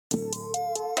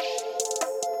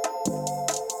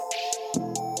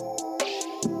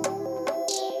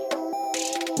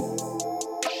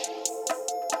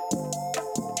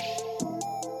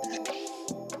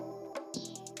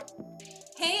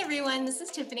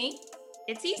Tiffany.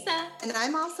 It's Issa. And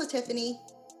I'm also Tiffany.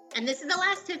 And this is the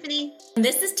last Tiffany. And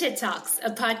this is Tit Talks,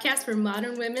 a podcast for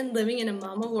modern women living in a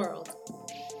mama world.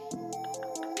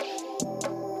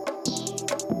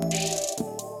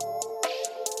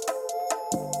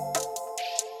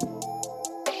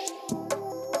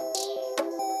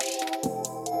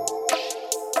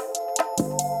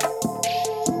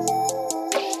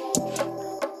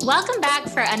 Welcome back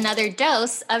for another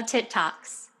dose of Tit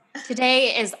Talks.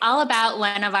 Today is all about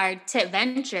one of our tit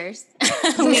ventures. We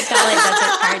call it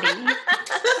Desert Party.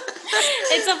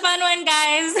 It's a fun one,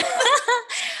 guys.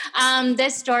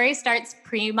 This story starts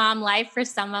pre-mom life for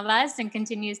some of us and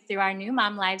continues through our new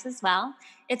mom lives as well.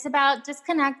 It's about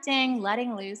disconnecting,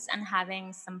 letting loose, and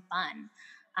having some fun.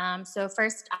 So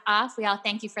first off, we all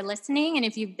thank you for listening. And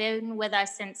if you've been with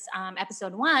us since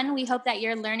episode 1, we hope that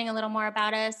you're learning a little more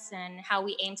about us and how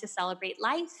we aim to celebrate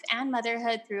life and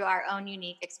motherhood through our own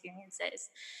unique experiences,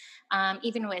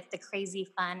 even with the crazy,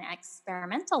 fun,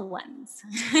 experimental ones.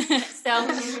 So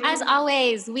as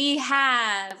always, we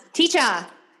have Teacha,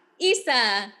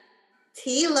 Issa,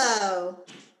 Tilo,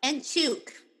 And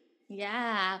Chook.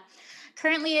 Yeah.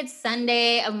 Currently, it's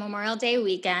Sunday of Memorial Day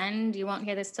weekend. You won't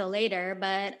hear this till later,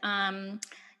 but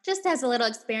just as a little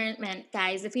experiment,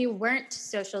 guys, if we weren't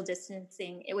social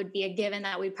distancing, it would be a given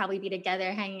that we'd probably be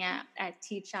together hanging out at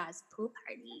Teacha's pool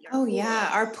party. Oh, yeah.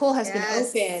 Our pool has been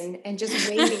open and just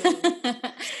waiting.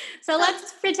 So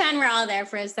let's pretend we're all there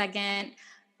for a second.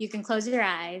 You can close your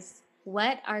eyes.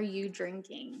 What are you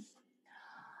drinking?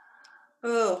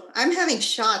 Oh, I'm having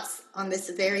shots on this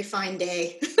very fine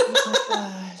day. Oh my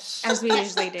gosh. As we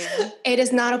usually do. It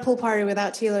is not a pool party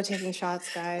without Tilo taking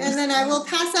shots, guys. And then I will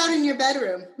pass out in your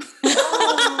bedroom.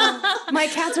 My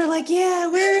cats are like, yeah,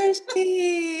 where is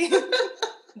she?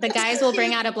 The guys will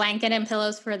bring out a blanket and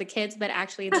pillows for the kids, but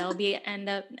actually they'll end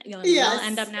up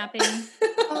napping.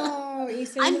 Oh,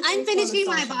 I'm finishing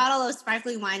my bottle of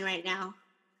sparkling wine right now.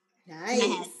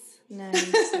 Nice.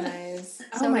 Nice. So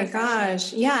Oh my refreshing.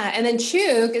 gosh. Yeah. And then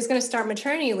Chook is going to start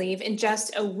maternity leave in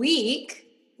just a week.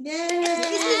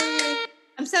 Yay!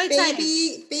 I'm so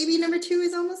excited. Baby number 2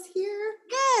 is almost here.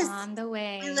 Yes. On the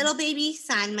way. My little baby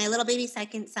son, my little baby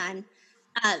second son.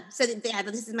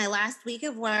 This is my last week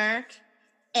of work,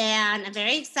 and I'm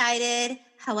very excited.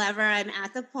 However, I'm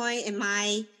at the point in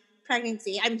my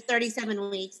pregnancy, I'm 37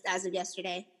 weeks as of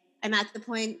yesterday. I'm at the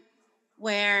point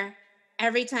where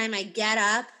every time I get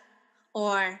up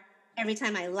or every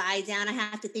time I lie down, I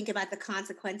have to think about the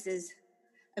consequences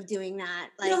of doing that.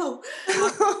 Like, No. how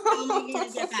am I going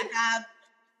to get back up?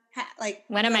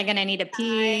 When am I going to need a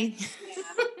pee?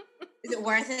 Is it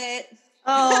worth it?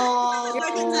 Oh.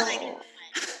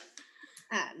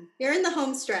 You're in the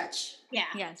home stretch. Yeah.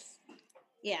 Yes.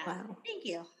 Yeah. Wow. Thank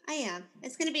you. I am.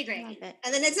 It's going to be great. Love it.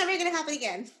 And then it's never going to happen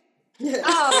again.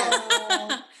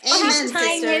 Oh. Amen,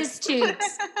 Tying sister. his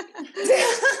tubes.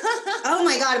 Oh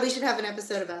my God, we should have an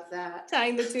episode about that.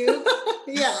 Tying the tube.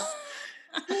 Yeah.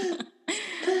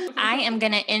 I am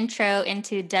going to intro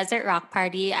into Desert Rock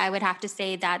Party. I would have to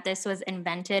say that this was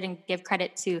invented and give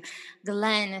credit to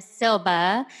Glenn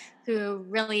Silva, who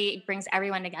really brings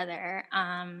everyone together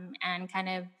and kind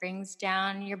of brings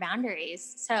down your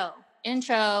boundaries. So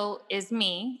intro is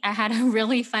me. I had a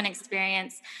really fun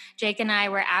experience. Jake and I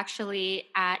were actually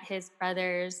at his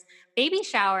brother's baby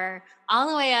shower all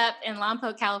the way up in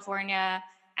Lompoc, California,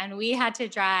 and we had to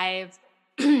drive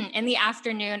in the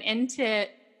afternoon into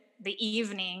the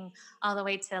evening all the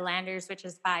way to Landers, which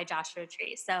is by Joshua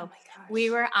Tree. So we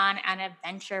were on an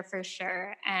adventure for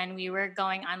sure, and we were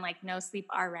going on like no sleep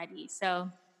already.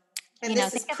 So And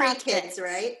this is pre-kids,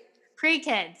 right?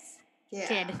 Pre-kids. Yeah.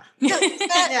 Kid. So,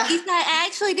 I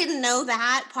actually didn't know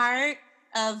that part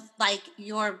of like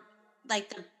your,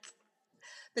 like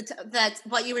that's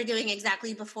what you were doing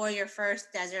exactly before your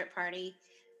first desert party.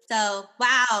 So,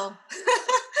 wow.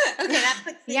 Okay, that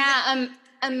puts things Yeah.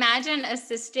 Imagine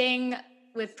assisting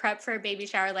with prep for a baby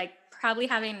shower, like probably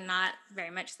having not very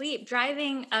much sleep,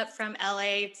 driving up from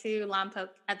LA to Lompoc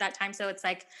at that time. So it's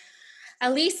like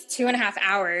at least 2.5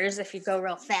 hours if you go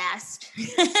real fast.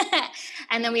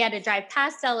 And then we had to drive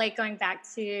past LA going back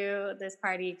to this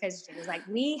party because she was like,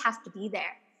 we have to be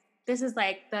there. This is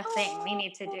like the thing we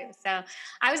need to do. So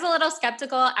I was a little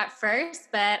skeptical at first,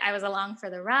 but I was along for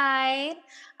the ride.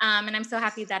 And I'm so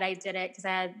happy that I did it because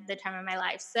I had the time of my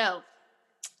life. So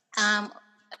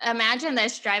imagine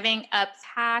this, driving up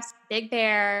past Big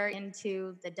Bear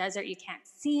into the desert. You can't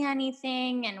see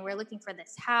anything. And we're looking for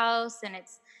this house. And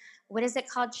it's, what is it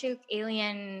called, Chook?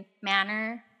 Alien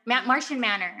Manor? Martian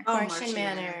Manor. Martian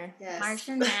Manor. Yes.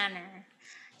 Martian Manor.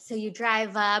 So you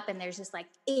drive up and there's just like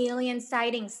alien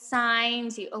sighting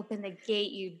signs. You open the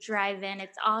gate, you drive in.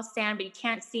 It's all sand, but you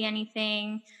can't see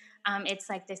anything. It's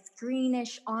like this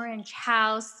greenish orange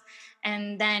house.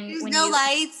 And then There's when no you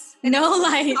lights. no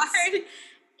lights.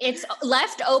 It's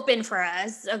left open for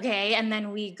us, okay? And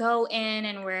then we go in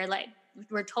and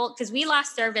we're told, because we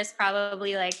lost service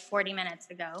probably like 40 minutes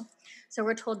ago. So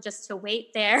we're told just to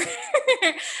wait there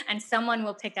and someone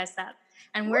will pick us up.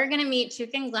 And we're going to meet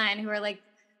Chuk and Glenn, who are like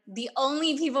the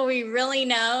only people we really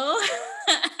know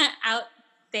out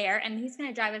there. And he's going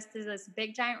to drive us to this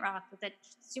big giant rock with it,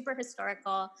 super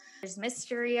historical. There's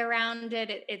mystery around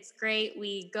it. It's great.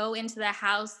 We go into the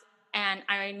house and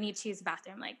I need to use the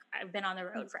bathroom. Like, I've been on the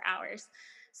road for hours.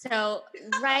 So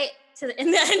right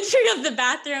in the entry of the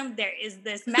bathroom, there is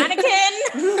this mannequin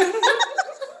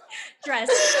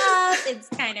dressed up. It's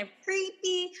kind of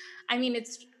creepy. I mean,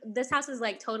 this house is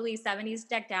like totally 70s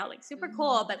decked out, like super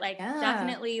cool, but like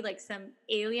definitely like some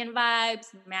alien vibes,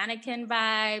 mannequin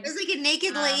vibes. There's like a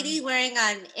naked lady wearing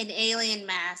an alien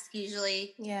mask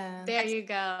usually. Yeah. There you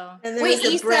go. And there was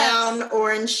the brown,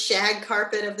 orange shag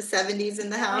carpet of the 70s in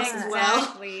the house as well.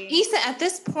 Exactly. Issa, at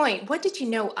this point, what did you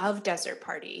know of Desert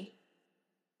Party?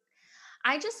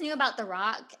 I just knew about the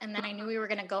rock, and then I knew we were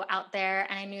going to go out there,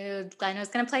 and I knew Glenn was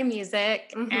going to play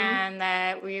music, and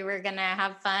that we were going to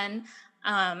have fun,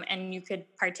 and you could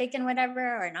partake in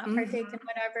whatever or not partake in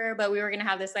whatever, but we were going to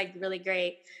have this like really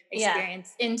great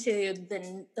experience into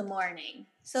the morning.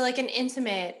 So like an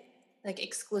intimate, like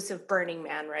exclusive Burning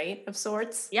Man, right, of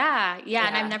sorts? Yeah,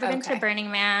 and I've never been to Burning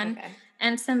Man. Okay.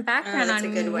 And some background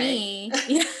on me.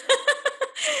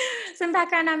 Some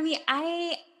background on me.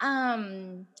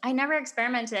 I never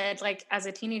experimented like as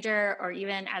a teenager or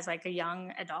even as like a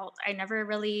young adult. I never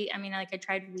really, I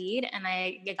tried weed and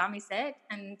it got me sick.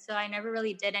 And so I never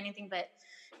really did anything but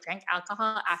drank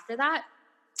alcohol after that.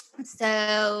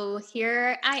 So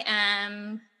here I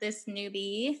am, this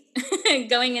newbie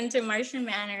going into Martian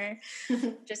Manor,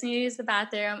 just need to use the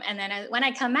bathroom. And then when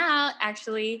I come out,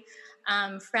 actually,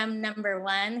 from number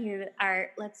one,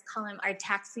 let's call him our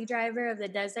taxi driver of the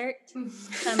desert, comes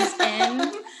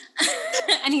in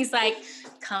and he's like,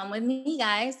 come with me,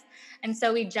 guys. And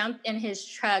so we jumped in his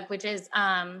truck, which is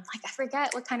I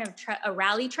forget what kind of truck, a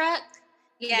rally truck.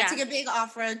 Yeah, it's like a big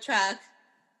off-road truck.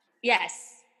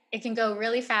 Yes. It can go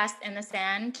really fast in the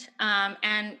sand.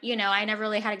 And, I never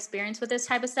really had experience with this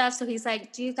type of stuff. So he's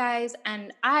like, do you guys,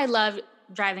 and I love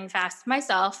driving fast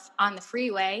myself on the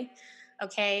freeway.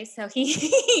 Okay. So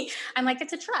I'm like,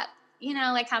 it's a truck,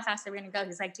 like how fast are we going to go?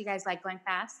 He's like, do you guys like going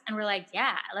fast? And we're like,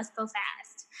 yeah, let's go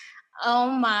fast. Oh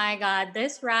my God.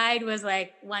 This ride was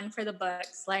like one for the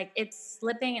books. Like it's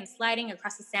slipping and sliding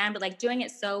across the sand, but like doing it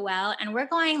so well. And we're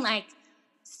going like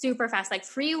super fast, like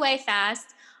freeway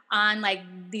fast on like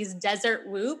these desert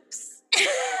whoops.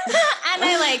 And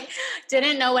I like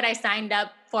didn't know what I signed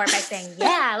up for by saying,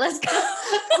 yeah, let's go.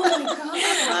 Oh my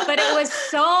God. But it was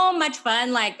so much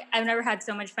fun. Like I've never had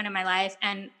so much fun in my life.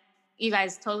 And you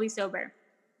guys totally sober.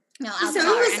 No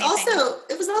alcohol. So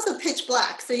it was also pitch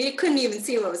black. So you couldn't even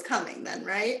see what was coming then,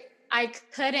 right? I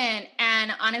couldn't.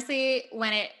 And honestly,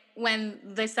 when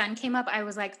the sun came up, I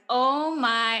was like, oh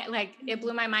my, like it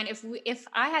blew my mind. If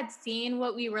I had seen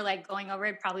what we were like going over,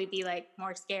 it'd probably be like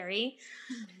more scary,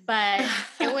 but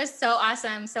it was so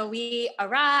awesome. So we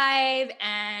arrive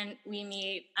and we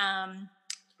meet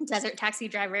Desert Taxi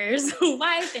Driver's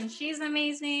wife, and she's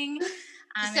amazing.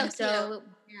 So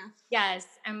yes.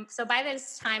 And so by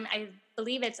this time, I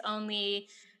believe it's only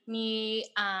me,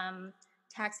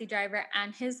 taxi driver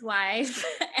and his wife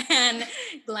and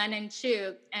Glenn and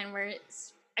Chuk, and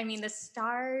the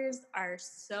stars are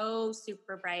so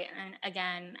super bright. And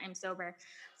again, I'm sober.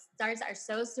 Stars are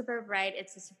so super bright.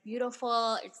 It's this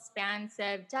beautiful,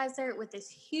 expansive desert with this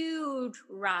huge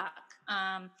rock.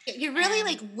 You're really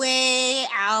like way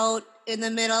out in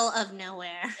the middle of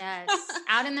nowhere. Yes,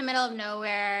 out in the middle of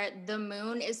nowhere. The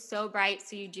moon is so bright,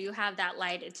 so you do have that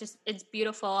light. It's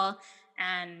beautiful.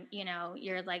 And,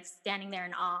 you're like standing there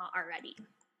in awe already.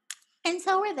 And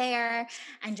so we're there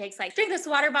and Jake's like, drink this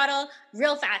water bottle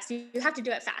real fast. You have to do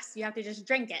it fast. You have to just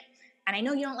drink it. And I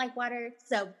know you don't like water,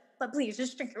 but please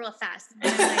just drink it real fast.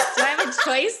 And I'm like, do I have a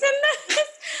choice in this?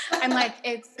 I'm like,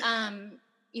 it's,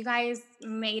 you guys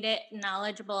made it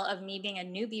knowledgeable of me being a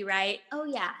newbie, right? Oh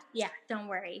yeah, don't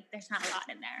worry. There's not a lot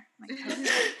in there. I'm like,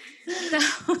 okay.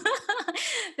 So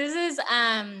this is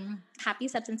Happy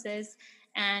Substances.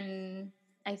 And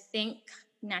I think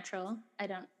natural. I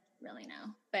don't really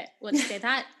know, but we'll just say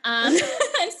that. And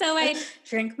so I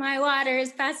drink my water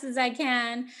as fast as I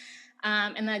can.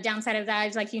 And the downside of that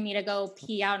is like you need to go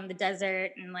pee out in the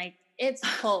desert, and like it's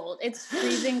cold. It's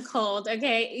freezing cold.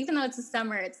 Okay. Even though it's the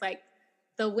summer, it's like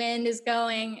the wind is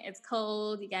going, it's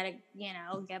cold. You gotta,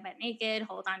 get butt naked,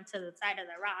 hold on to the side of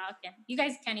the rock. And you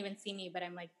guys can't even see me, but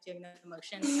I'm like doing the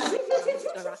motions to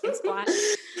the rock and squat.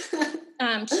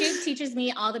 Chuk teaches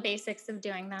me all the basics of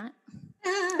doing that.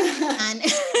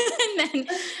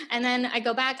 and then I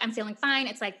go back, I'm feeling fine.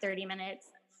 It's like 30 minutes,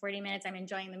 40 minutes. I'm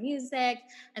enjoying the music.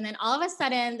 And then all of a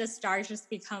sudden the stars just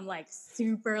become like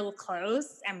super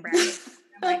close and bright.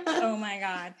 I'm like, oh my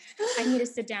God, I need to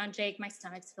sit down, Jake. My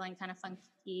stomach's feeling kind of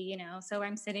funky, so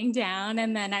I'm sitting down,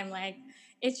 and then I'm like,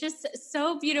 it's just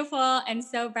so beautiful and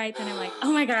so bright. And I'm like,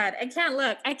 oh my God, I can't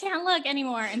look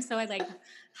anymore. And so I like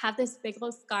have this big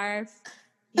old scarf,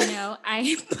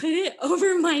 I put it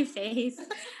over my face,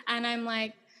 and I'm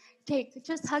like, Jake,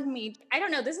 just hug me. I don't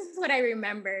know. This is what I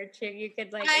remember. Chig, you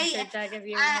could like interject if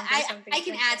you remember something. I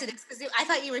can add to this because I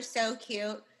thought you were so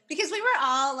cute. Because we were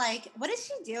all like, what is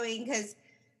she doing? Because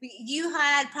you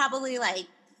had probably like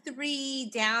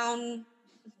 3 down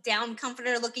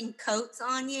comforter looking coats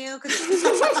on you because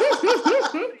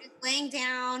just laying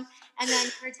down, and then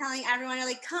you were telling everyone, you're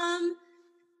like, come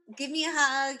give me a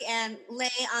hug and lay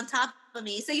on top of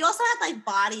me. So you also had like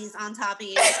bodies on top of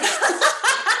you.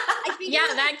 I think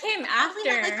that came after.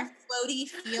 Had, like, a floaty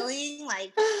feeling,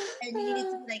 like, and you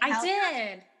needed to like. I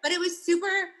did, but it was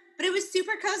super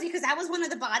cozy because that was one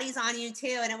of the bodies on you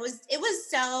too, and it was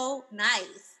so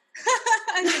nice.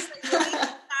 Just,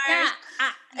 like,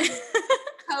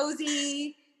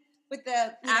 cozy with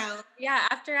the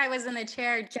after I was in the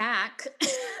chair, Jack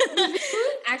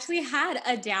actually had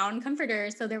a down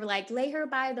comforter, so they were like, lay her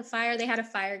by the fire. They had a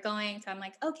fire going, so I'm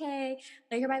like, okay,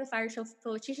 lay her by the fire.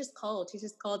 She's just cold,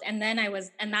 and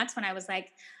that's when I was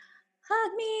like,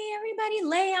 hug me, everybody,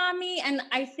 lay on me. And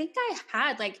I think I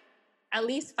had like at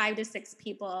least 5 to 6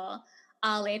 people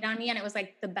laid on me, and it was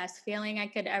like the best feeling I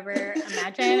could ever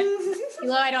imagine.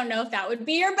 Although I don't know if that would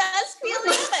be your best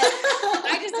feeling, but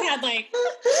I just had like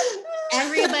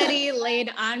everybody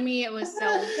laid on me. It was so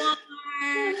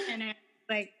warm, and it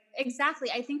like exactly.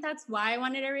 I think that's why I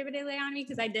wanted everybody to lay on me,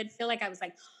 because I did feel like I was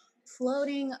like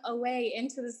floating away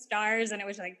into the stars, and it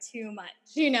was like too much,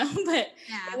 but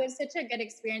it was such a good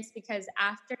experience because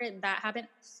after that happened,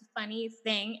 funny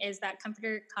thing is that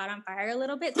comforter caught on fire a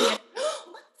little bit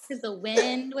because the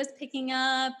wind was picking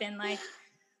up, and like,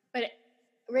 but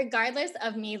regardless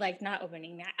of me like not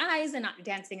opening my eyes and not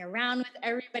dancing around with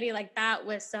everybody, like that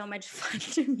was so much fun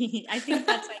to me. I think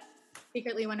that's like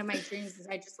secretly one of my dreams is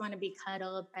I just want to be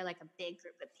cuddled by like a big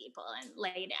group of people and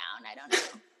lay down. I don't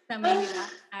know. So maybe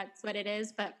that's what it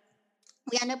is. But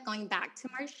we end up going back to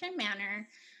Martian Manor.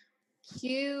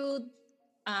 Cute,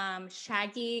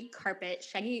 shaggy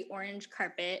orange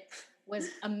carpet was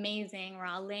amazing. We're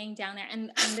all laying down there.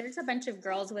 And there's a bunch of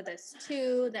girls with us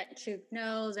too that Chuk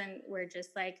knows. And we're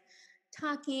just like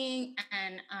talking.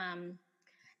 And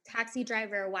taxi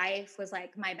driver wife was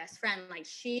like my best friend. Like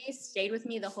she stayed with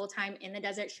me the whole time in the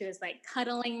desert. She was like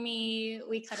cuddling me.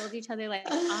 We cuddled each other like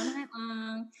all night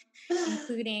long,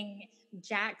 including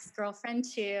Jack's girlfriend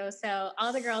too. So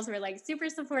all the girls were like super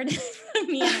supportive of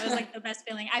me, and it was like the best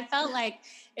feeling. I felt like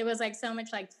it was like so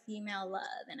much like female love,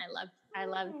 and I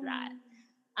loved that.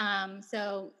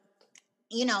 So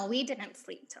we didn't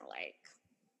sleep till like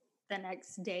the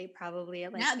next day, probably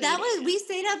at like we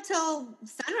stayed up till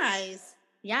sunrise.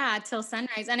 Yeah, till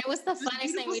sunrise. And it was the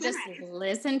funnest thing. We just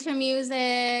listened to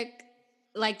music.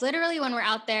 Like literally when we're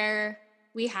out there,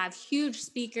 we have huge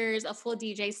speakers, a full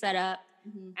DJ setup,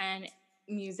 and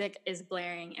music is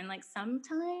blaring. And like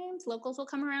sometimes locals will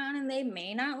come around and they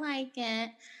may not like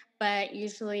it, but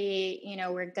usually,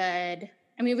 we're good.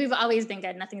 I mean, we've always been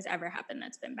good. Nothing's ever happened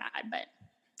that's been bad. But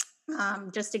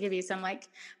just to give you some like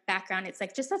background, it's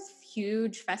like just a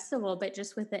huge festival, but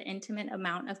just with an intimate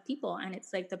amount of people. And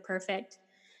it's like the perfect,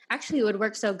 actually it would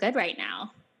work so good right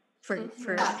now for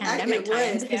pandemic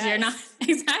times because you're not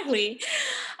exactly.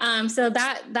 So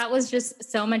that was just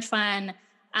so much fun.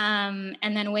 And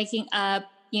then waking up,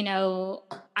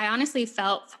 I honestly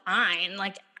felt fine.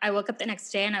 Like I woke up the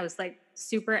next day and I was like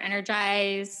super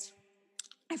energized.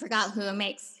 I forgot who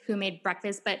made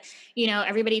breakfast, but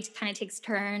everybody kind of takes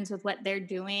turns with what they're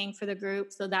doing for the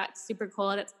group. So that's super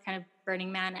cool. That's kind of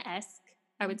Burning Man-esque,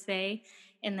 I would say,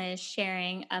 in the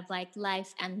sharing of like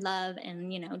life and love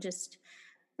and, just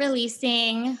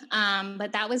releasing.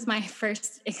 But that was my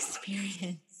first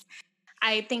experience.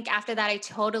 I think after that, I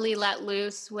totally let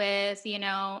loose with,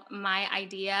 my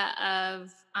idea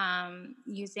of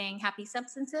using happy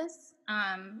substances.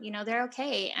 They're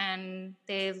okay and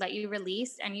they let you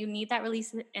release, and you need that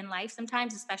release in life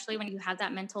sometimes, especially when you have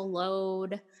that mental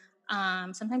load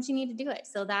sometimes you need to do it.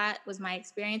 So that was my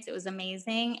experience. It was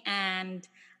amazing. And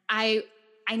I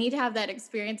need to have that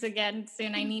experience again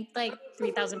soon. I need like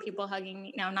 3,000 people hugging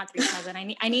me. No, not 3,000.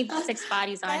 I need 6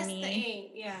 bodies on That's me. the aim,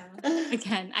 yeah.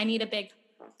 Again, I need a big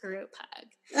group hug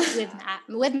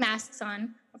with masks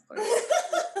on, of course.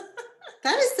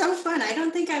 That is so fun. I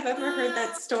don't think I've ever heard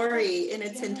that story in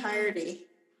its entirety.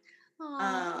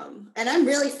 And I'm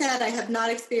really sad I have not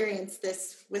experienced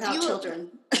this without children.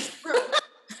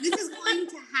 This is going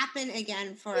to happen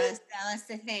again for us, though. That's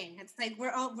the thing. It's like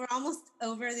we're almost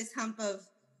over this hump of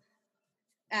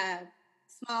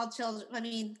small children. I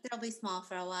mean, they'll be small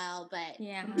for a while, but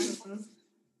Yeah.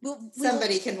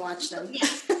 Somebody can watch them. Yeah.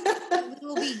 We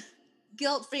will be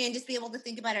guilt-free and just be able to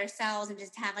think about ourselves and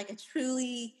just have like a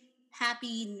truly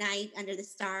happy night under the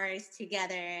stars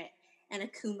together and a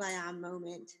kumbaya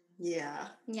moment. Yeah.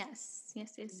 Yes.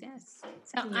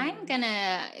 So I'm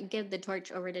gonna give the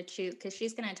torch over to Chu because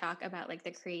she's gonna talk about like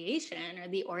the creation or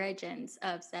the origins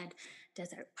of said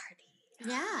desert party.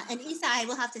 Yeah, and Isa, I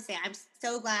will have to say, I'm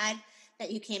so glad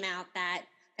that you came out that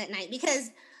night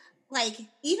because, like,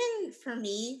 even for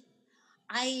me,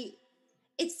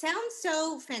 it sounds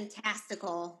so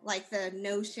fantastical, like the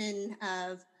notion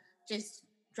of just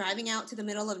driving out to the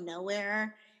middle of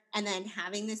nowhere and then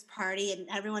having this party and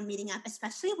everyone meeting up,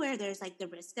 especially where there's like the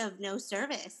risk of no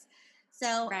service.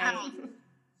 So, Right.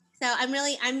 so I'm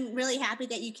really happy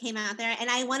that you came out there. And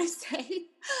I want to say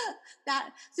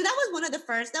that was one of the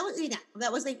first, that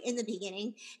was like in the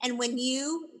beginning. And when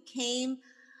you came,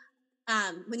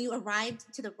 when you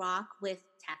arrived to the Rock with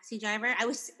Taxi Driver, I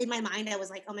was in my mind, I was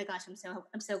like, oh my gosh, I'm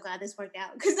so glad this worked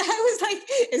out. Cause I was like,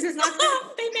 is this not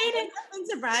they made it? I'm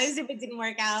surprised if it didn't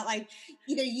work out. Like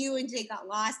either you and Jake got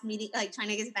lost meeting, like trying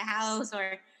to get to the house,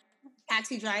 or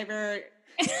Taxi Driver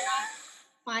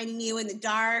finding you in the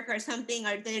dark or something,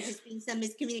 or there's just been some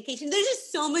miscommunication. There's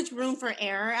just so much room for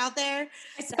error out there.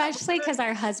 Especially because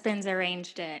our husbands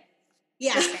arranged it.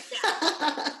 Yeah.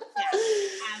 Yeah,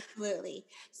 absolutely.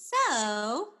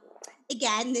 So,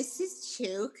 again, this is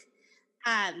Chuk.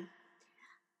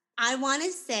 I want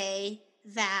to say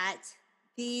that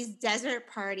these desert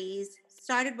parties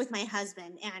started with my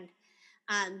husband, and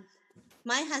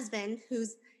my husband,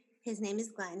 his name is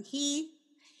Glenn, he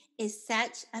is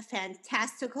such a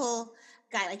fantastical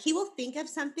guy. Like, he will think of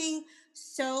something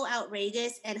so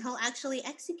outrageous and he'll actually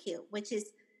execute, which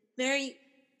is very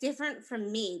different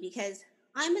from me because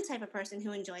I'm the type of person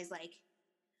who enjoys like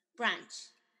brunch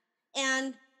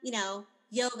and,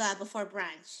 yoga before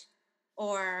brunch,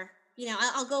 or,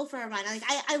 I'll go for a run. Like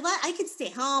I could stay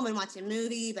home and watch a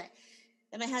movie, but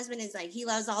my husband is like, he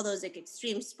loves all those like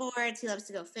extreme sports. He loves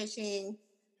to go fishing,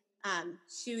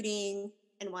 shooting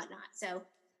and whatnot. So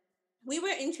we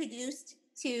were introduced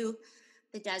to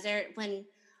the desert when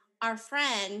our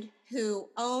friend who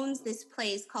owns this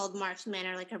place called March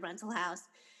Manor, like a rental house,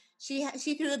 she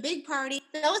threw a big party.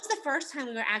 That was the first time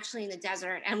we were actually in the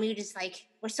desert, and we were just like,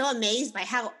 we're so amazed by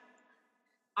how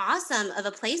awesome of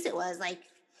a place it was. Like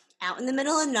out in the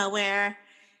middle of nowhere,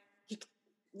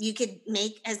 you could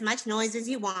make as much noise as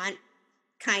you want,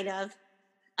 kind of.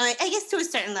 I guess to a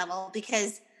certain level,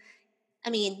 because I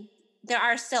mean, there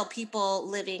are still people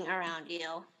living around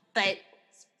you, but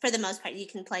for the most part, you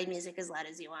can play music as loud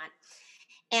as you want.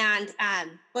 And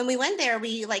when we went there,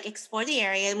 we like explored the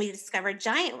area and we discovered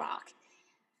Giant Rock.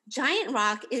 Giant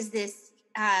Rock is this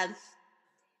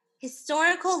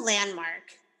historical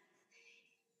landmark.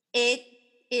 It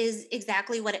is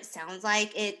exactly what it sounds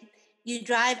like. You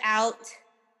drive out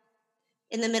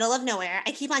in the middle of nowhere.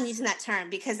 I keep on using that term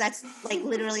because that's like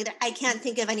literally, I can't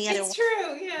think of any other It's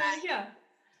true, yeah.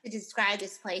 to describe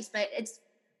this place, but it's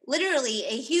literally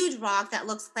a huge rock that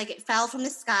looks like it fell from the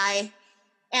sky.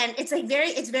 And it's like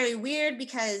it's very weird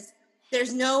because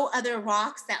there's no other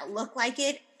rocks that look like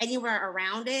it anywhere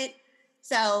around it.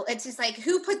 So it's just like,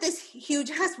 who put this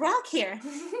huge ass rock here?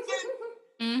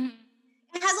 Mm-hmm.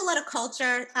 It has a lot of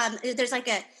culture. There's like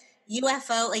a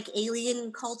UFO, like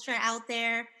alien culture out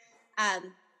there.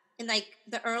 In like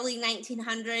the early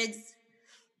 1900s.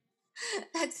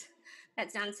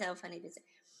 That sounds so funny to say.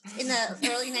 In the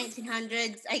early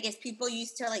 1900s, I guess people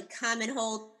used to like come and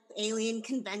hold alien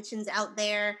conventions out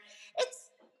there.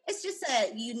 It's just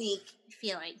a unique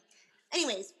feeling.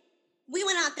 Anyways, we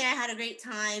went out there, had a great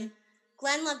time.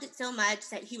 Glenn loved it so much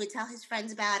that he would tell his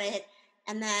friends about it.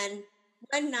 And then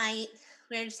one night,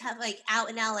 we were just out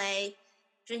in LA,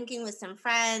 drinking with some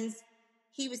friends.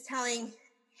 He was telling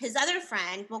his other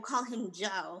friend, we'll call him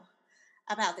Joe,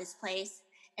 about this place.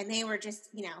 And they were just,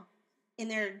 in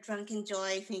their drunken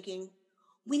joy thinking,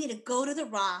 we need to go to the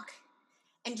Rock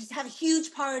and just have a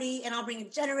huge party, and I'll bring a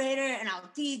generator and I'll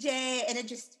DJ. And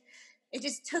it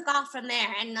just took off from there.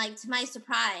 And like, to my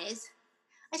surprise,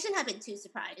 I shouldn't have been too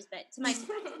surprised, but to my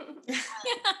surprise,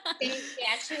 they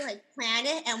actually like planned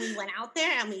it, and we went out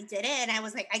there and we did it. And I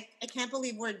was like, I can't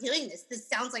believe we're doing this. This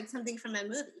sounds like something from a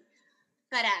movie.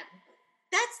 But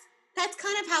that's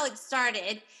kind of how it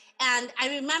started. And I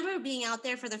remember being out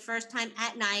there for the first time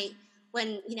at night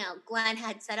when, you know, Glenn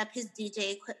had set up his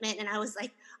DJ equipment, and I was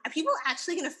like, are people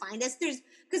actually going to find us? Because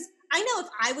I know if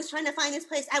I was trying to find this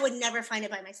place, I would never find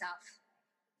it by myself.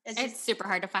 It's super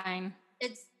hard to find.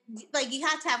 It's like, you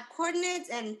have to have coordinates,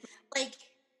 and like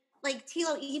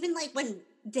Tilo, even like when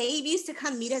Dave used to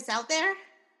come meet us out there.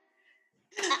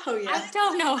 Oh yeah. I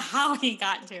don't know how he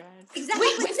got to us. Exactly.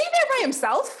 Wait, was he there by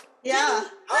himself? Yeah.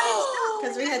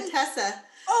 Because we had Tessa.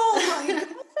 Oh my god.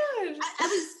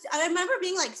 I remember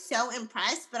being like so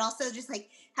impressed, but also just like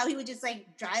how he would just like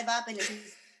drive up, and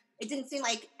it didn't seem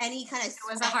like any kind of. It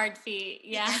was a hard feat.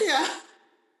 Yeah. Yeah.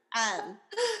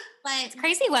 But It's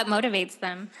crazy what motivates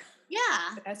them.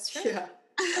 yeah, That's true. Yeah.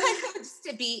 just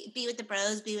to be with the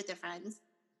bros, be with their friends.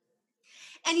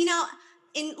 And you know,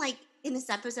 in this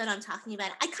episode I'm talking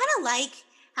about, I kind of like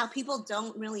how people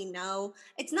don't really know.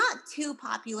 It's not too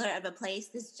popular of a place,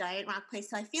 this Giant Rock place.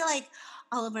 So I feel like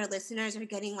all of our listeners are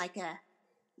getting like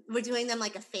we're doing them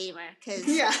like a favor, because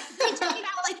Yeah. they check it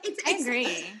out. Like I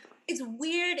agree. It's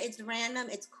weird, it's random,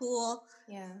 it's cool.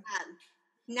 Yeah.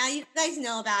 Now you guys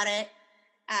know about it.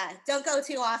 Don't go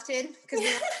too often, because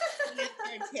we're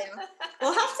there too.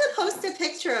 We'll have to post a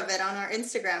picture of it on our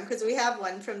Instagram, because we have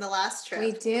one from the last trip.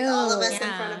 We do. With all of us in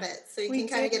Yeah. front of it, so you We can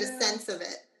kind of get a do. sense of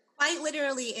it. Quite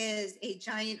literally is a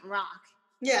giant rock.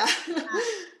 Yeah.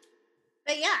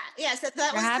 But yeah. So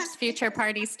that Perhaps was future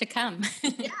parties to come.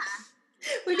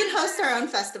 We can host our own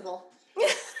festival.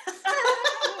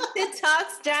 It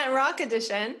Talks Giant Rock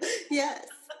edition. Yes.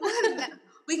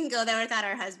 we can go there without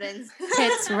our husbands.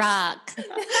 Tits rock.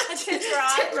 Tits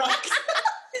Rock. Tit rocks.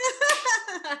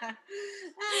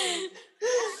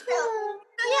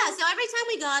 So every time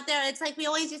we go out there, it's like we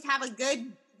always just have a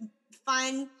good,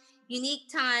 fun, unique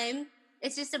time.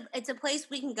 It's just it's a place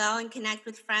we can go and connect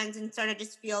with friends and sort of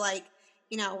just feel like,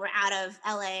 you know, we're out of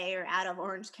LA or out of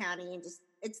Orange County, and just,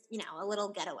 it's, you know, a little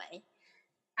getaway.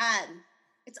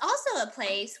 It's also a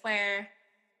place where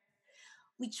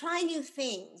we try new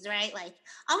things, right? Like,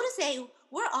 I want to say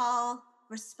we're all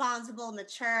responsible,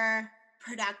 mature,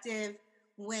 productive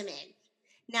women,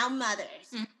 now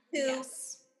mothers, who,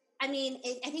 Yes. I mean,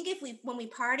 I think when we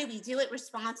party, we do it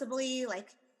responsibly. Like,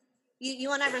 you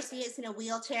won't ever see us in a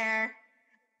wheelchair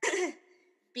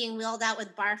being wheeled out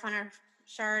with barf on our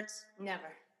shirts.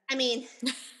 Never. I mean,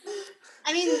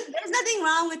 there's nothing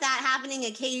wrong with that happening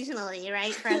occasionally,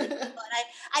 right? For other people. And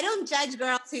I don't judge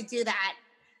girls who do that,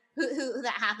 who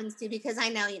that happens to, because I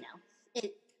know, you know,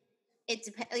 it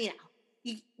depends, you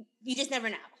know, you just never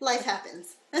know. Life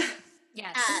happens.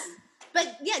 Yes.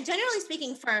 But yeah, generally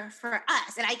speaking, for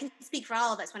us, and I can speak for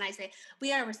all of us when I say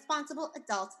we are responsible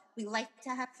adults, we like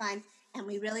to have fun, and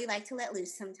we really like to let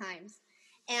loose sometimes.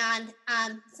 And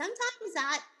sometimes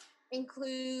that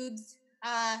includes,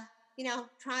 you know,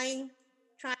 trying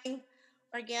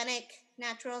organic,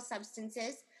 natural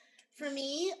substances. For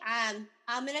me,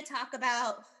 I'm going to talk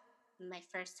about my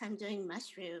first time doing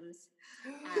mushrooms.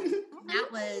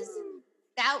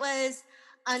 That was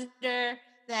under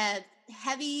the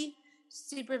heavy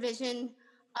supervision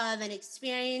of an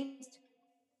experienced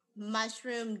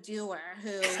mushroom doer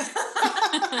who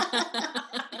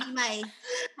my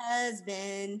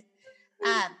husband.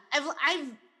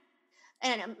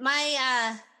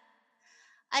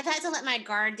 I've had to let my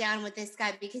guard down with this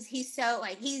guy, because he's so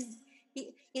like he's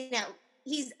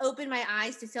opened my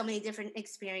eyes to so many different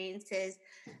experiences.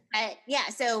 Yeah,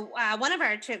 so one of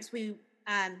our trips we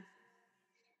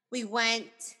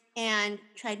went and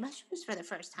tried mushrooms for the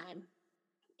first time,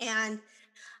 and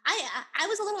I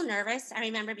was a little nervous. I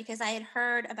remember, because I had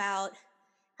heard about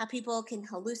how people can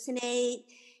hallucinate,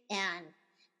 and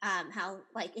how,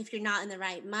 like, if you're not in the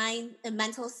right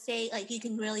mental state, like, you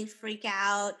can really freak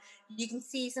out. You can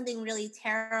see something really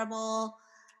terrible.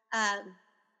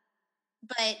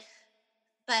 But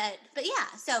yeah.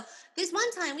 So this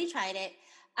one time we tried it.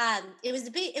 It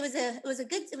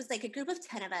was like a group of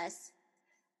 10 of us,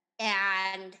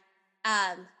 and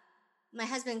my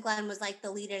husband Glenn was like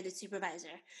the leader, the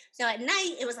supervisor. So at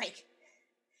night it was like,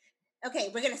 okay,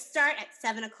 we're gonna start at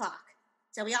 7:00.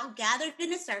 So we all gathered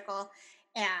in a circle,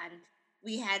 and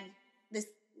we had this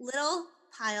little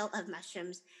pile of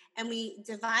mushrooms, and we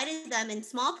divided them in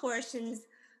small portions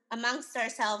amongst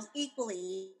ourselves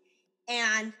equally,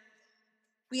 and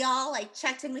we all like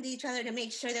checked in with each other to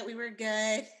make sure that we were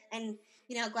good. And,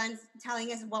 you know, Glenn's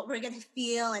telling us what we're going to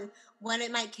feel and when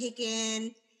it might kick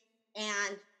in.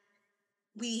 and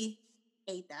we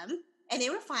ate them. And they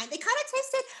were fine. They kind of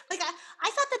tasted like I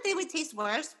thought that they would taste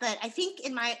worse, but I think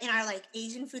in our like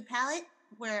Asian food palate,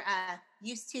 we're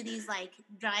used to these like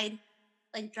dried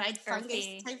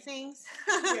fungus type things.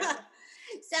 Yeah.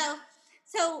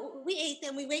 So we ate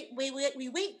them. We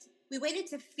waited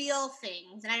to feel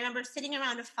things, and I remember sitting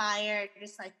around a fire,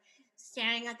 just like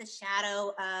staring at the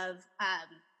shadow of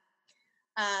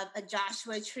a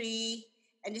Joshua tree,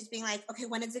 and just being like, okay,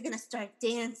 when is it gonna start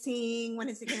dancing? When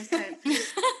is it gonna start?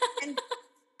 And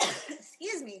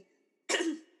excuse me.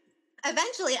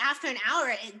 Eventually, after an hour,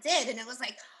 it did, and it was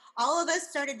like all of us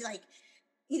started like,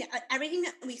 everything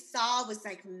that we saw was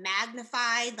like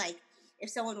magnified. Like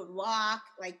if someone would walk,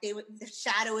 like the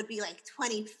shadow would be like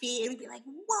 20 feet, and we'd be like,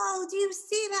 "Whoa, do you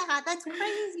see that? That's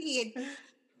crazy!"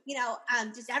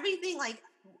 And just everything like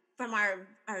from our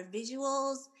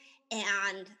visuals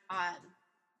and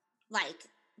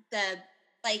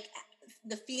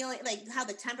the feeling, like how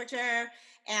the temperature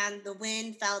and the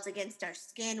wind felt against our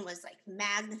skin was like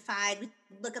magnified. We'd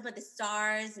look up at the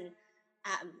stars, and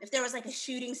if there was like a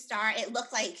shooting star, it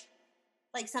looked like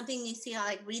something you see on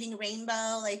like Reading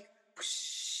Rainbow, like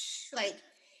whoosh, like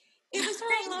it was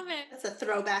crazy. I love it. That's a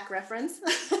throwback reference.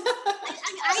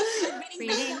 I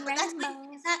Reading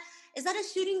Rainbow. Is that a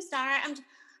shooting star? I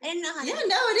didn't know how. Yeah, no,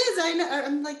 it is. I know.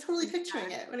 I'm like totally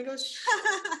picturing it when it goes.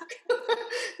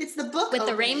 It's the book with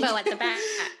opening. The rainbow at the back.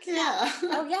 Yeah.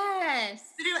 Oh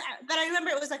yes. But I remember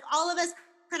it was like all of us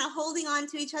kind of holding on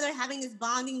to each other, having this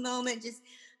bonding moment, just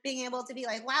being able to be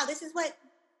like, wow, this is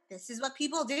what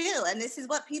people do, and this is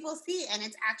what people see, and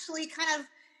it's actually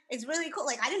it's really cool.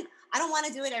 Like I don't want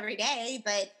to do it every day,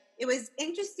 but it was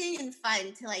interesting and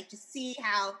fun to like just see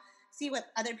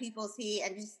what other people see,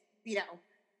 and just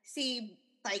see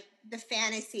like the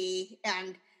fantasy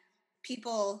and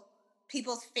people's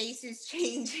faces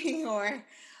changing or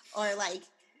like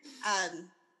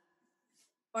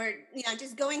or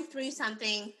just going through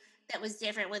something that was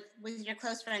different with your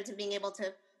close friends, and being able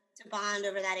to bond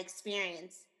over that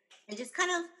experience, and just kind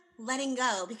of letting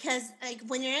go, because like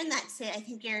when you're in that state, I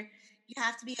think you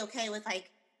have to be okay with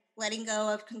like letting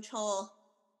go of control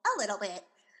a little bit,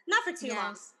 not for too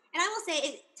long. And I will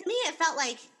say, to me, it felt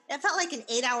like an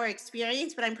 8-hour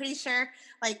experience, but I'm pretty sure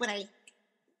like when I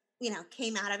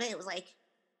came out of it, it was like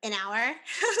an hour.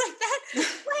 Like that.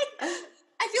 Like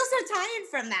I feel so tired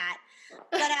from that.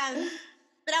 But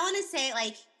I want to say,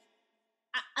 like,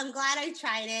 I'm glad I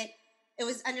tried it. It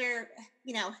was under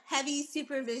heavy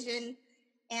supervision,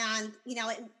 and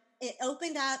it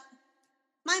opened up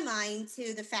my mind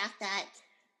to the fact that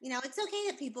it's okay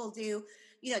that people do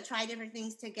try different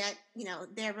things to get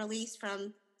their release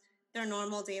from their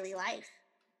normal daily life,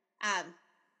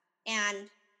 and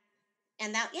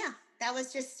that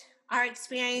was just our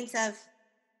experience of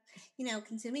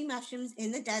consuming mushrooms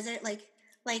in the desert, like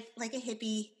a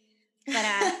hippie,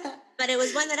 but it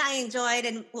was one that I enjoyed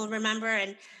and will remember.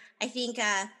 And I think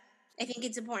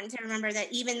it's important to remember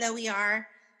that even though we are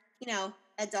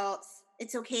adults,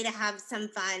 it's okay to have some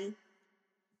fun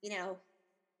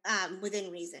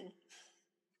within reason.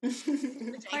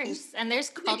 Of course. And there's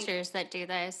cultures that do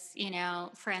this,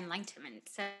 for enlightenment.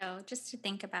 So just to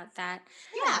think about that.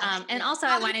 Yeah. And also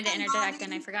I wanted to interject,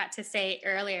 and I forgot to say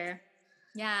earlier.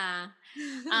 Yeah.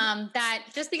 That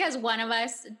just because one of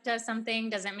us does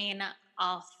something doesn't mean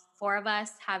all 4 of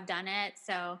us have done it.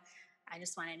 So I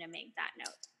just wanted to make that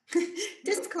note.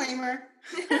 Disclaimer.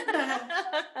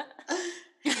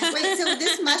 Wait,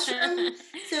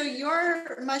 so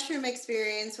your mushroom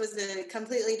experience was a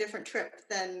completely different trip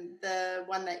than the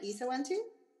one that Isa went to?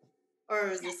 Or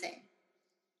it was the same?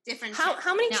 Different.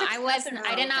 How many trips?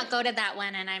 I did not go to that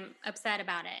one, and I'm upset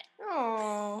about it.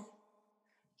 Oh.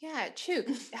 Yeah, Chook.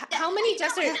 How many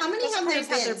desert How many have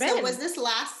there been? So was this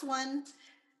last one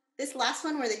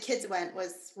where the kids went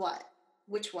was what?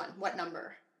 Which one? What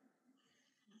number?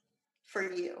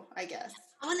 For you, I guess.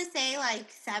 I want to say like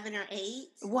 7 or 8.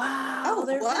 Wow. Oh,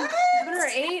 what? 7 or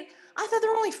 8? I thought there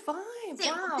were only 5.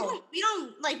 Wow. We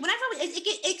don't like whenever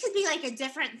it could be like a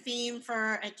different theme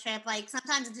for a trip. Like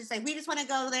sometimes it's just like we just want to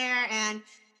go there and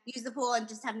use the pool and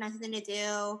just have nothing to do.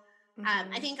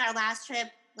 Mm-hmm. I think our last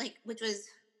trip, like, which was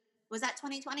that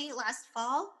 2020 last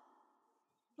fall?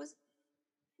 Was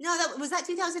that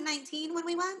 2019 when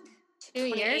we went? 2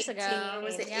 years ago. Or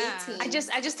was it 18? I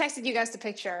just texted you guys the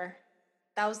picture.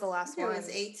 That was the last one. It was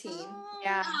 18.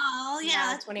 Yeah. Oh,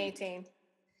 yeah. 2018.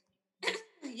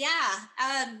 Yeah.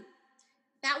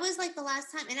 That was like the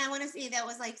last time, and I want to say that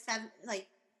was like 7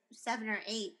 or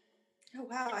 8. Oh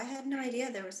wow! I had no idea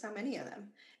there were so many of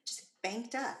them. Just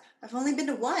banked up. I've only been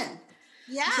to one.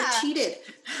 Yeah. I cheated.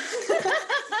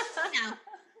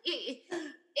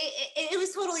 it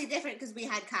was totally different because we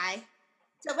had Kai.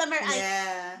 So remember,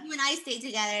 you and I stayed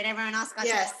together, and everyone else got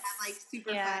to have like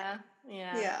super fun.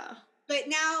 Yeah. But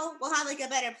now we'll have like a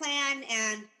better plan,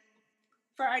 and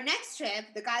for our next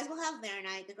trip, the guys will have their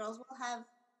night, the girls will have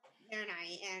their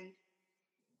night, and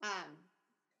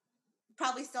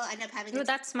probably still end up having. Oh,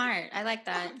 that's smart. I like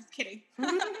that. I'm just kidding.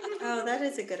 Oh, that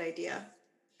is a good idea.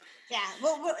 Yeah,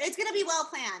 well, it's gonna be well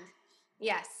planned.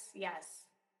 Yes.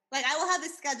 Like I will have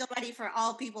this schedule ready for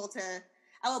all people to.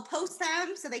 I will post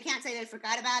them so they can't say they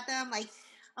forgot about them. Like,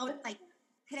 like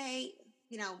today,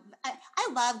 I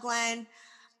love Glenn,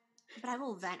 but I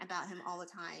will vent about him all the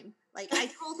time. Like I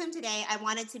told him today I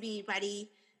wanted to be ready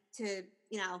to,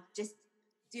 just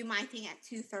do my thing at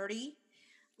 2:30.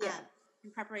 In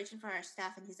preparation for our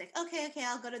stuff. And he's like, okay,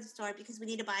 I'll go to the store because we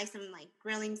need to buy some like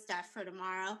grilling stuff for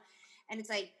tomorrow. And it's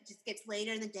like, just gets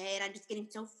later in the day and I'm just getting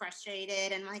so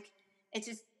frustrated. And like, it's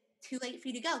just too late for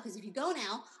you to go. Because if you go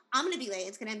now, I'm going to be late.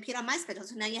 It's going to impede on my schedule.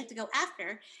 So now you have to go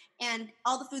after and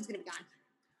all the food's going to be gone.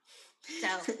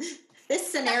 So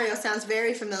this scenario sounds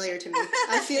very familiar to me.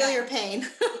 I feel your pain.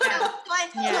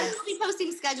 We'll be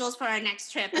posting schedules for our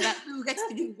next trip about who gets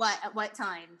to do what at what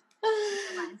time.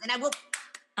 And I will.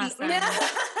 Awesome.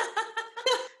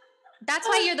 That's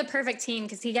why you're the perfect team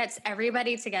because he gets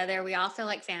everybody together. We all feel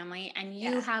like family, and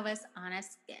you have us on a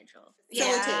schedule.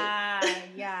 Yeah.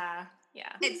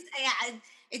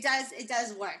 It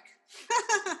does work.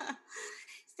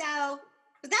 So,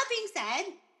 with that being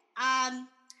said,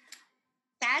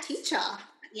 that's Teacha.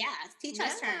 Yeah, it's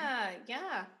Teacha's turn.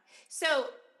 Yeah.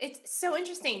 So it's so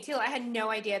interesting too. I had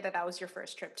no idea that was your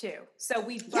first trip too. So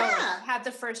we both had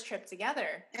the first trip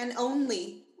together, and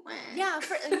only.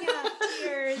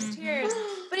 Tears.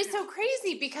 But it's so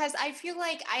crazy because I feel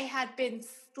like I had been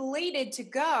slated to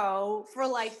go for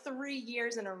like 3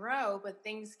 years in a row, but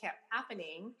things kept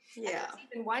happening. Yeah. And there was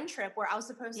even one trip where I was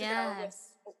supposed to go with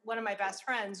one of my best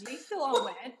friends. You still all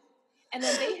went. And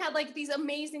then they had like these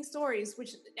amazing stories,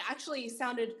 which actually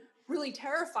sounded really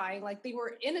terrifying. Like they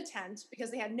were in a tent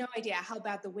because they had no idea how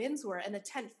bad the winds were. And the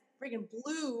tent friggin'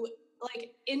 blew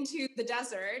like into the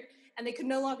desert. And they could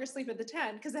no longer sleep in the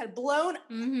tent because it had blown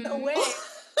away.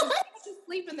 To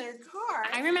sleep in their car.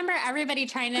 I remember everybody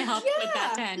trying to help with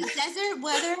that tent. Desert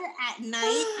weather at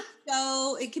night,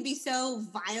 so it can be so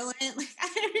violent. Like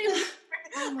I remember.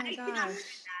 Oh my gosh.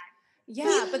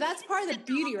 Yeah, but that's part of the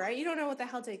beauty, right? You don't know what the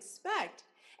hell to expect.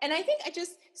 And I think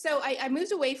I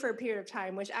moved away for a period of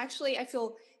time, which actually I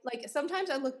feel like sometimes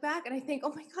I look back and I think,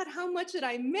 oh my God, how much did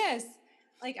I miss?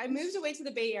 Like I moved away to the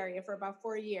Bay Area for about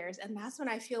 4 years, and that's when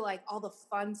I feel like all the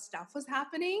fun stuff was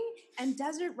happening, and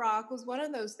Desert Rock was one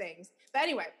of those things. But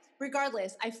anyway,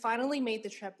 regardless, I finally made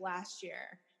the trip last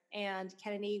year, and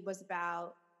Kennedy was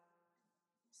about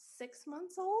 6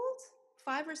 months old,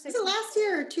 5 or 6. Was it last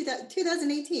year or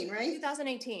 2018, right?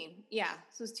 2018, yeah.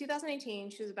 So it was 2018.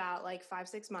 She was about like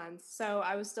 5-6 months. So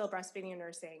I was still breastfeeding and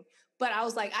nursing. But I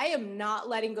was like, I am not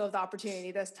letting go of the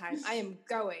opportunity this time. I am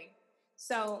going.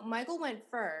 So Michael went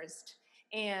first,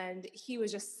 and he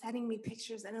was just sending me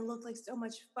pictures, and it looked like so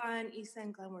much fun. Issa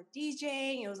and Glenn were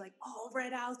DJing. It was like all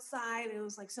red outside. It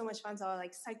was like so much fun. So I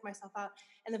like psyched myself out.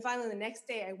 And then finally the next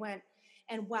day I went,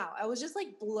 and wow, I was just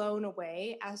like blown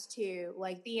away as to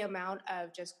like the amount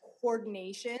of just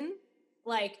coordination.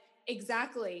 Like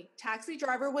exactly, taxi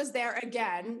driver was there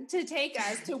again to take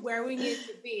us to where we needed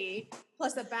to be.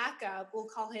 Plus a backup, we'll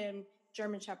call him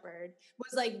German Shepherd,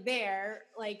 was like there,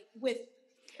 like it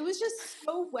was just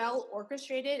so well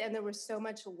orchestrated, and there was so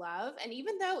much love. And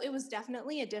even though it was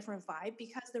definitely a different vibe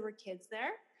because there were kids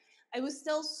there, it was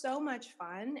still so much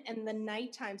fun. And the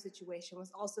nighttime situation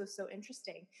was also so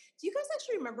interesting. Do you guys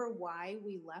actually remember why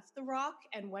we left the Rock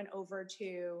and went over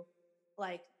to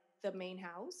like the main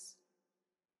house?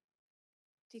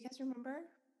 Do you guys remember?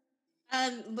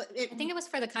 I think it was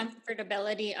for the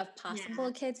comfortability of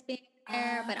possible kids being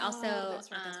there, but also that's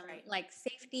right. like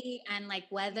safety and like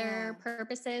weather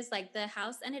purposes. Like the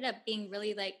house ended up being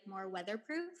really like more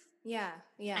weatherproof. Yeah.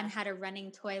 And had a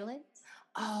running toilet.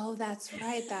 Oh, that's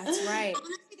right. Honestly,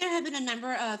 there have been a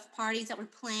number of parties that were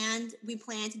planned. We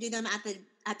planned to do them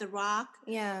at the Rock.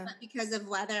 Yeah. But because of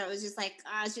weather, it was just like,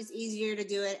 it's just easier to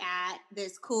do it at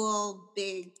this cool,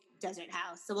 big desert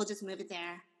house. So we'll just move it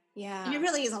there. Yeah. And it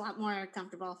really is a lot more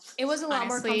comfortable. It was a lot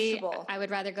more comfortable. I would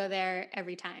rather go there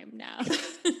every time now.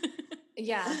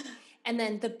 Yeah. And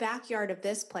then the backyard of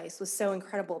this place was so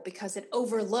incredible because it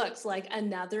overlooked like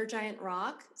another giant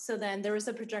rock. So then there was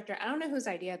a projector. I don't know whose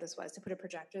idea this was to put a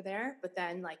projector there, but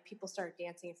then like people started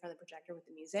dancing in front of the projector with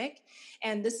the music.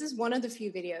 And this is one of the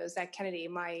few videos that Kennedy,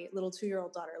 my little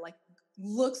 2-year-old daughter, like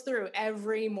looks through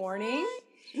every morning.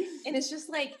 And it's just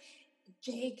like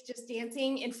Jake just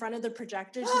dancing in front of the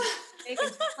projectors and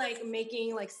just like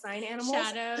making like sign animals.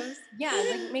 Shadows. Yeah,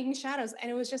 like making shadows.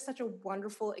 And it was just such a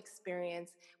wonderful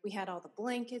experience. We had all the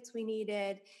blankets we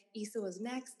needed. Issa was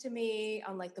next to me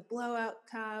on like the blowout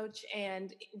couch,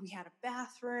 and we had a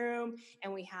bathroom,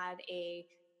 and we had a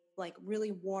like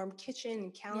really warm kitchen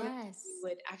and counter. Yes. We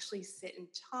would actually sit and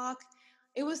talk.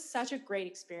 It was such a great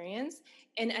experience.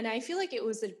 And I feel like it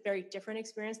was a very different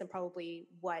experience than probably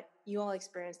what you all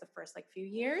experienced the first like few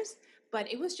years.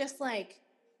 But it was just like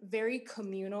very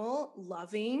communal,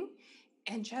 loving,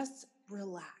 and just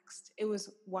relaxed. It was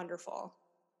wonderful.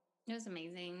 It was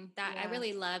amazing. I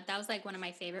really loved. That was like one of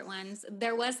my favorite ones.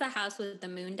 There was the house with the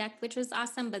moon deck, which was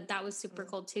awesome, but that was super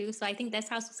cool too. So I think this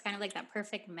house was kind of like that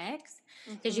perfect mix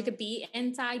because you could be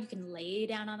inside, you can lay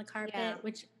down on the carpet,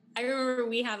 which I remember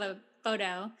we have a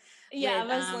photo. Yeah,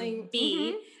 with, I was like,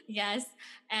 B. Yes.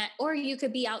 Or you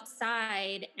could be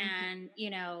outside and,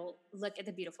 look at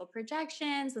the beautiful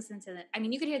projections, listen to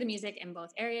you could hear the music in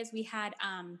both areas. We had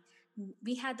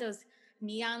those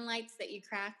neon lights that you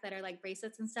crack that are like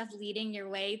bracelets and stuff leading your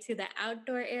way to the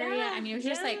outdoor area. Yeah, it was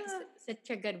just like such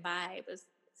a good vibe. It was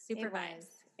super vibes.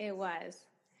 It was.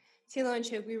 Tilo and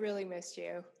Chug, we really missed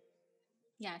you.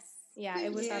 Yes. Yeah,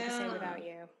 it was not the same without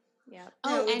you. Yeah.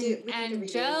 Oh, and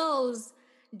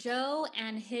Joe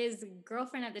and his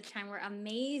girlfriend at the time were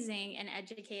amazing in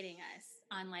educating us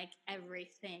on like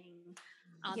everything.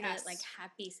 All the like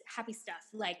happy stuff.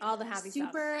 Like all the happy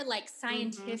stuff. Super like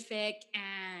scientific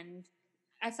Mm-hmm. and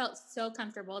I felt so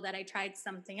comfortable that I tried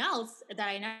something else that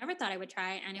I never thought I would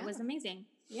try, and it was amazing.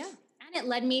 Yeah. And it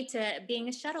led me to being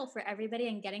a shuttle for everybody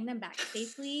and getting them back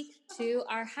safely to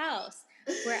our house.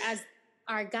 Whereas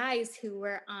our guys who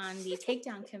were on the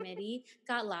takedown committee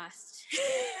got lost.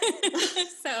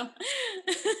 So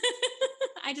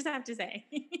I just have to say,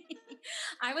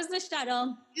 I was the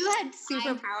shuttle. You had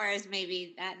superpowers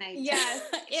maybe that night. Yes.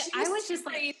 I was just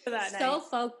like so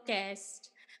focused.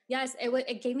 Yes,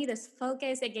 it gave me this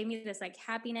focus. It gave me this like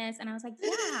happiness. And I was like,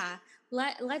 yeah,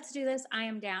 let's do this. I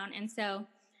am down. And so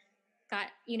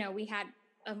we had,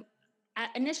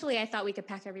 initially I thought we could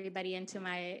pack everybody into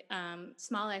my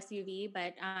small SUV,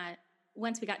 but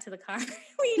once we got to the car,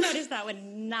 we noticed that would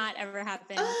not ever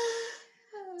happen.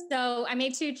 So I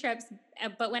made 2 trips,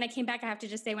 but when I came back, I have to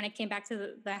just say, when I came back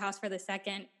to the house for the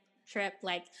second trip,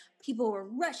 like people were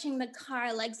rushing the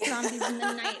car like zombies in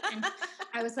the night, and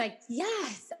I was like,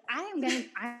 yes, I'm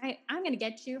gonna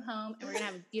get you home, and we're gonna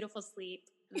have a beautiful sleep.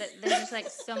 There's just like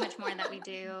so much more that we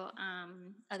do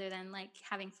other than like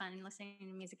having fun and listening to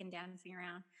music and dancing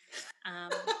around,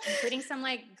 including some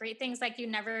like great things like you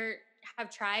never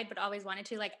have tried but always wanted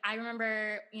to. Like I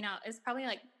remember, it's probably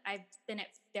like I've been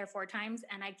there 4 times,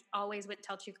 and I always would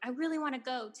tell Chuk, I really want to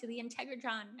go to the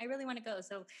Integratron. I really want to go.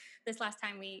 So this last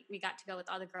time we got to go with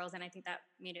all the girls, and I think that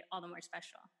made it all the more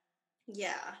special.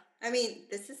 Yeah. I mean,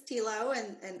 this is Tilo,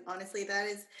 and honestly, that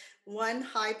is one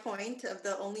high point of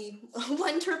the only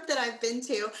one trip that I've been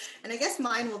to. And I guess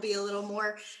mine will be a little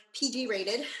more PG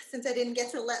rated since I didn't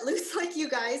get to let loose like you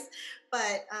guys.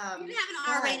 But you're going to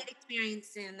have an R-rated experience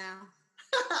soon, though.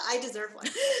 I deserve one.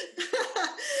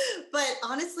 But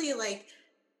honestly, like,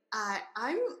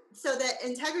 so the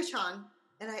Integratron,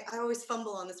 and I always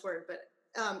fumble on this word, but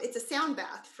it's a sound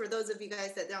bath for those of you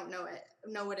guys that don't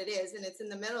know what it is, and it's in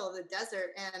the middle of the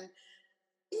desert, and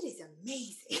it is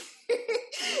amazing.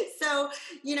 So,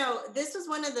 this was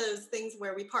one of those things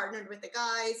where we partnered with the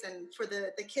guys, and for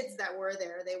the kids that were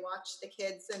there, they watched the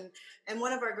kids, and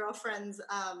one of our girlfriends'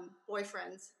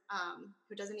 boyfriends,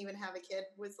 who doesn't even have a kid,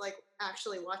 was like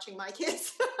actually watching my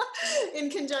kids in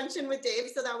conjunction with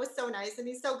Dave. So that was so nice, and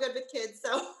he's so good with kids.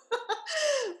 So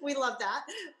we love that.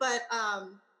 But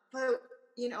on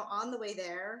the way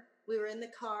there, we were in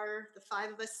the car, the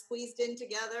 5 of us squeezed in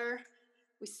together.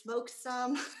 We smoked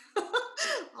some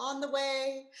on the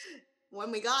way,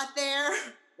 when we got there,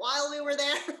 while we were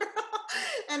there.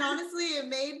 And honestly, it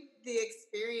made the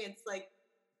experience like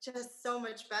just so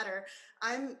much better.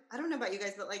 I don't know about you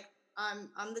guys, but like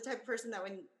I'm the type of person that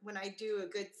when I do a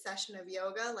good session of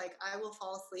yoga, like I will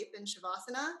fall asleep in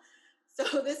Shavasana.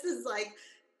 So this is like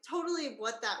totally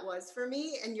what that was for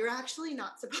me, and you're actually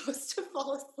not supposed to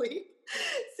fall asleep.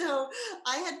 So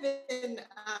I had been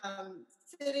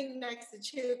sitting next to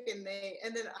Chuk, and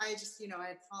then I just, I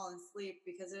had fallen asleep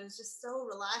because it was just so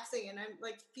relaxing, and I'm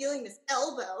like feeling this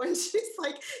elbow, and she's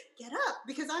like, get up,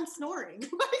 because I'm snoring.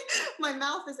 Like my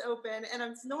mouth is open and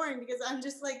I'm snoring because I'm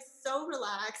just like so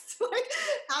relaxed, like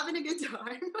having a good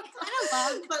time.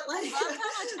 I love how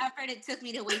much effort it took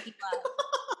me to wake you up.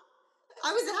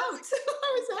 I was out.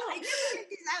 I was out. I knew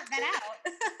you that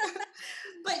out.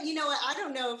 But you know what? I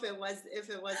don't know if it was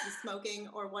the smoking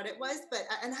or what it was. But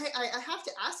I have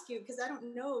to ask you because I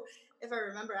don't know if I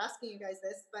remember asking you guys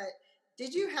this. But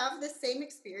did you have the same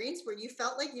experience where you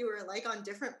felt like you were like on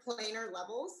different planar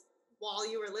levels while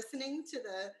you were listening to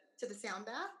the sound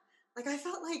bath? Like I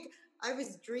felt like I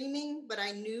was dreaming, but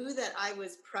I knew that I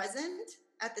was present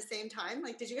at the same time.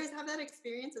 Like, did you guys have that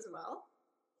experience as well?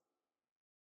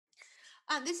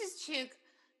 This is true.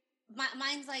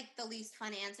 Mine's like the least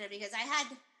fun answer because I had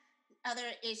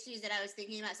other issues that I was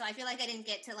thinking about, so I feel like I didn't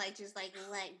get to like just like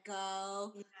let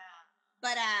go. Yeah.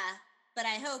 But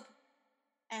I hope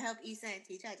Issa and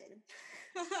Teacha did.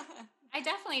 I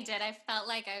definitely did. I felt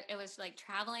like it was like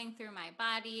traveling through my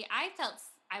body. I felt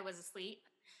I was asleep.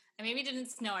 I maybe didn't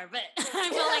snore, but I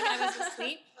felt like I was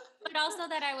asleep. But also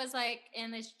that I was like in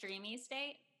this dreamy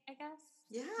state, I guess.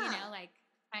 Yeah. You know, like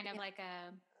kind of like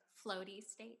a floaty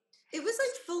state. It was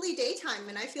like fully daytime,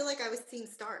 and I feel like I was seeing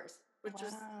stars, which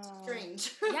was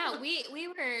strange. Yeah, we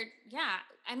were, yeah.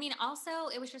 I mean, also,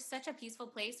 it was just such a peaceful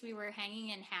place. We were hanging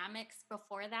in hammocks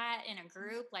before that in a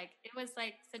group. Like, it was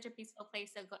like such a peaceful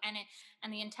place to go.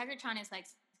 And the Integratron is like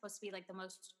supposed to be like the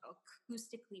most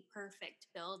acoustically perfect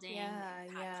building. Yeah,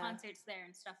 We've had concerts there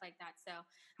and stuff like that. So,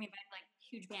 I mean, like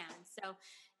huge bands. So,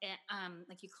 it,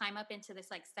 like you climb up into this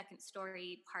like second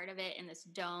story part of it in this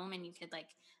dome, and you could like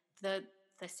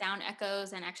the sound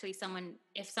echoes, and actually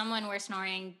if someone were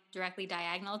snoring directly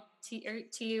diagonal to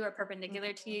you or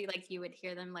perpendicular to you, like you would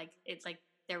hear them, like it's like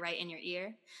they're right in your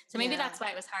ear. So maybe that's why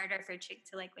it was harder for Chick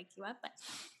to like wake you up, but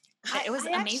it was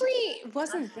amazing. Actually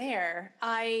wasn't there.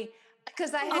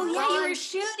 Because I had you were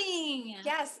shooting.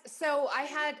 Yes, so I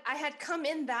had come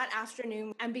in that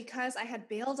afternoon, and because I had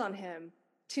bailed on him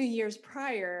 2 years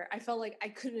prior, I felt like I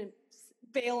couldn't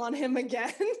bail on him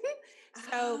again.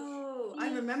 So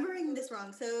I'm remembering this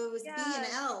wrong. So it was B and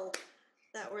L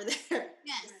that were there.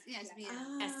 Yes, B and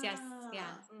L. Yes, yeah.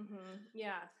 Mm-hmm.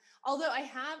 Yeah. Although I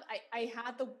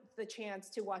had the chance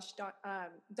to watch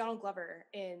Donald Glover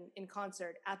in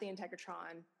concert at the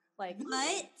Integratron. Like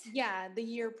what? Yeah, the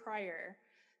year prior.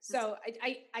 So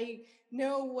I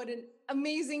know what an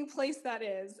amazing place that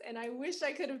is, and I wish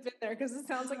I could have been there because it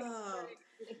sounds like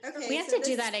okay. We have to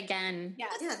do that again.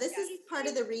 Yeah, this is part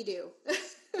of the redo.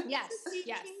 Yes.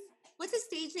 What's his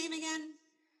stage name again?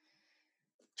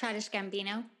 Childish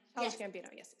Gambino. Childish Gambino.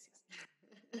 Yes.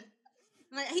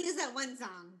 He does that one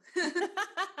song.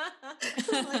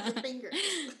 Like your fingers.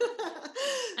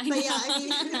 But yeah, I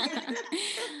mean,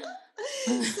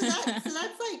 so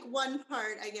that's like one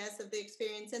part, I guess, of the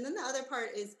experience, and then the other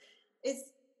part is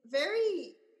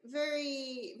very,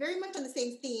 very, very much on the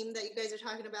same theme that you guys are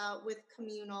talking about with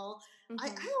communal. Mm-hmm. I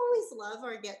always love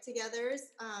our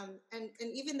get-togethers, and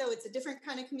even though it's a different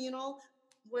kind of communal,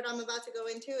 what I'm about to go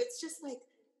into, it's just like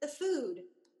the food,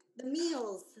 the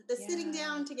meals, the sitting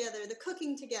down together, the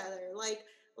cooking together. Like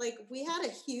we had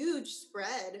a huge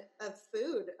spread of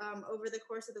food over the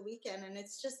course of the weekend, and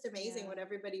it's just amazing what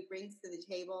everybody brings to the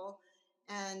table.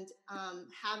 And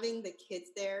having the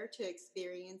kids there to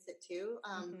experience it too.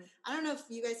 I don't know if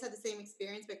you guys had the same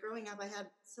experience, but growing up, I had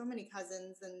so many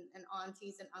cousins and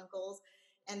aunties and uncles.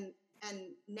 And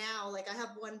now, like, I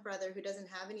have one brother who doesn't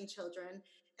have any children.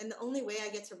 And the only way I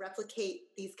get to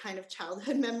replicate these kind of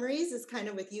childhood memories is kind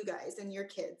of with you guys and your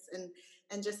kids and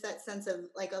just that sense of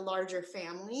like a larger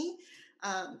family.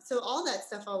 So all that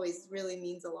stuff always really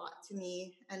means a lot to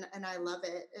me, and I love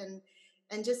it.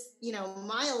 And just, you know,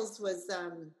 Miles was,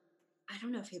 I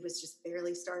don't know if he was just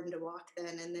barely starting to walk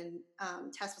then. And then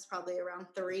Tess was probably around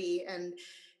 3. And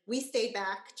we stayed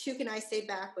back. Chuk and I stayed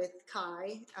back with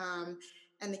Kai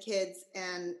and the kids.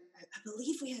 And I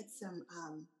believe we had some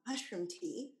mushroom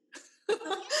tea.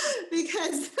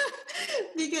 because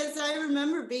I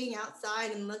remember being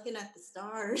outside and looking at the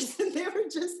stars, and they were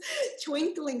just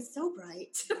twinkling so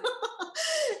bright.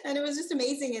 And it was just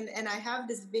amazing. And I have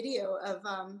this video of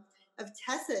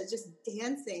Tessa just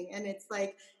dancing, and it's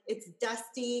like, it's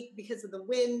dusty because of the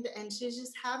wind, and she's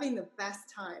just having the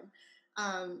best time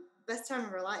of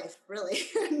her life, really.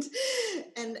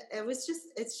 and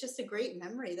it's just a great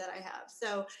memory that I have.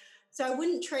 So I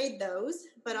wouldn't trade those,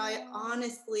 but I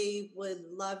honestly would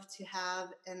love to have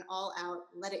an all out,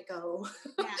 let it go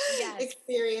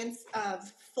experience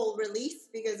of full release,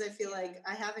 because I feel like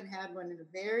I haven't had one in a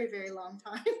very, very long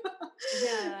time.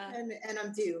 And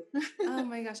I'm due. Oh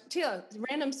my gosh. Tila,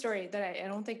 random story that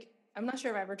I'm not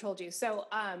sure if I ever told you. So,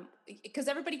 because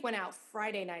everybody went out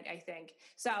Friday night, I think.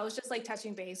 So I was just like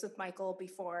touching base with Michael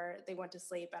before they went to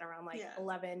sleep at around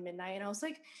 11 midnight. And I was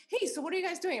like, hey, so what are you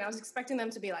guys doing? And I was expecting them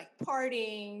to be like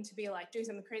partying, to be like doing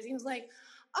something crazy. He was like,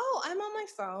 oh, I'm on my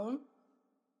phone.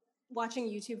 watching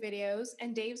YouTube videos,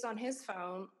 and Dave's on his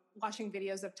phone watching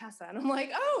videos of Tessa. And I'm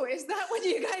like, oh, is that what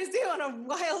you guys do on a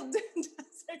wild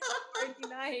desert party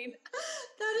night?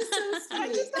 That is so sweet. I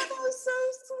just thought that was so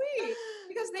sweet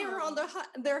because they were on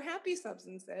their happy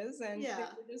substances, and they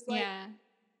were just like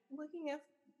looking at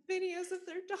videos of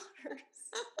their daughters.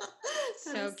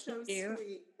 So cute.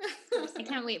 Sweet. I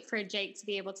can't wait for Jake to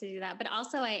be able to do that. But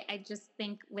also, I just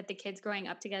think with the kids growing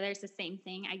up together, it's the same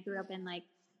thing. I grew up in like,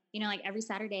 you know, like every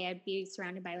Saturday I'd be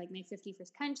surrounded by like my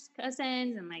 51st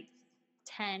cousins and like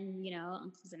 10, you know,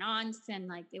 uncles and aunts. And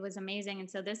like, it was amazing. And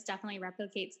so this definitely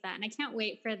replicates that. And I can't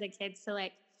wait for the kids to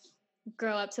like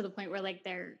grow up to the point where like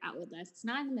they're out with us. It's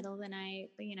not in the middle of the night,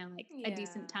 but you know, like a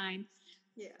decent time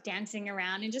dancing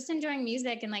around and just enjoying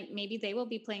music. And like, maybe they will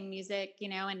be playing music, you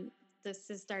know, and this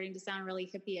is starting to sound really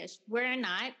hippie-ish. We're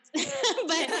not, but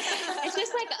it's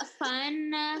just like a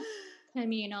fun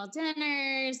communal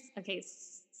dinners. Okay.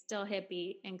 Still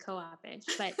hippie and co-op-ish,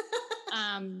 but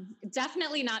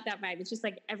definitely not that vibe. It's just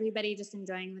like everybody just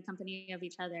enjoying the company of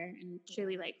each other and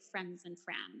truly like friends and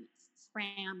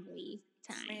family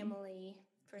time. Family.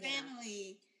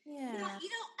 Yeah. You know,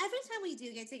 every time we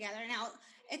do get together now,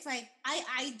 it's like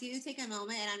I do take a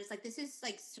moment and I'm just like, this is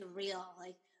like surreal.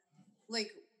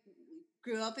 Like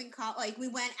grew up in college, like we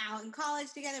went out in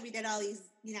college together. We did all these,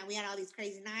 you know, we had all these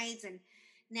crazy nights, and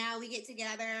now we get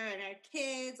together and our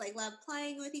kids like love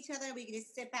playing with each other. We can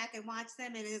just sit back and watch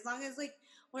them. And as long as like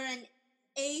we're in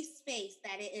a space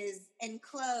that it is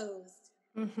enclosed,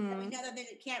 that we know that they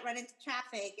can't run into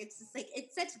traffic, it's just like,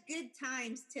 it's such good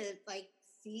times to like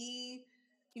see,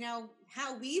 you know,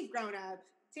 how we've grown up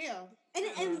too. And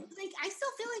like, I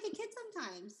still feel like a kid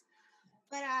sometimes,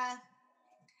 but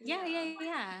yeah.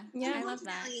 I love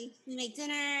that. We make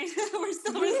dinner. We're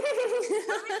so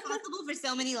responsible for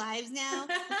so many lives now.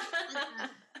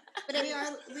 But we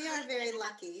are very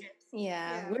lucky.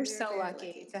 Yeah, we're so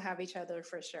lucky to have each other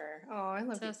for sure. Oh, I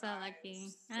love you. So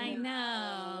lucky. I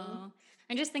know.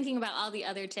 I'm just thinking about all the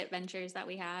other tip ventures that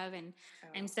we have, and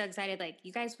I'm so excited. Like,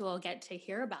 you guys will get to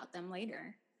hear about them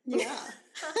later. Yeah.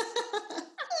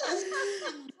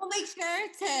 We'll make sure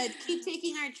to keep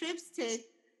taking our trips to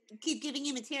keep giving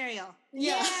you material.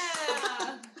 Yeah.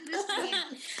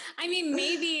 I mean,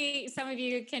 maybe some of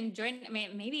you can join. I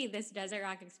mean, maybe this Desert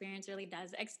Rock experience really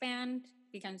does expand,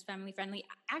 becomes family friendly.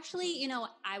 Actually, you know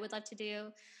what I would love to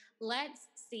do? Let's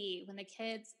see when the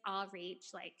kids all reach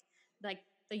like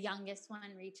the youngest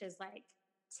one reaches like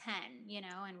 10, you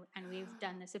know, and we've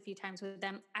done this a few times with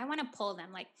them. I want to pull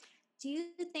them like, do you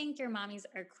think your mommies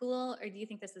are cool, or do you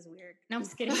think this is weird? No, I'm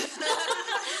just kidding.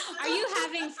 Are you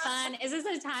having fun? Is this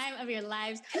a time of your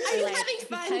lives? Are you having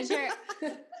fun?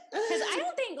 Because I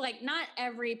don't think like not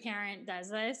every parent does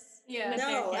this. Yeah.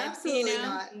 No, kids, absolutely you know?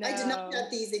 not. No. I did not have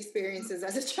these experiences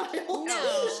as a child.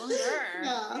 No. Sure.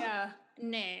 No. Yeah.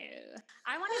 No.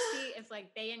 I want to see if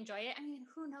like they enjoy it. I mean,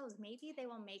 who knows? Maybe they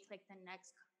will make like the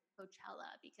next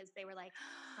Coachella because they were like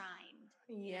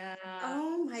primed. Yeah.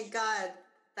 Oh my God.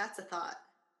 That's a thought.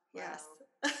 Yes.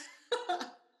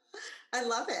 I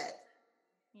love it.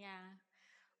 Yeah.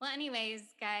 Well, anyways,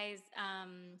 guys,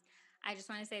 I just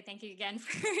want to say thank you again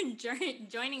for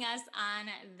joining us on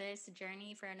this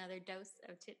journey for another dose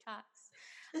of Tit Talks.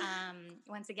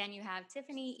 Once again, you have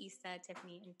Tiffany, Issa,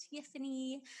 Tiffany, and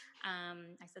Tiffany.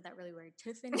 I said that really weird,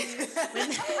 Tiffany. With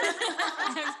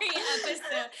every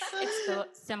episode, it's the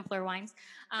simpler wines.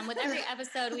 With every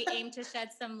episode, we aim to shed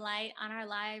some light on our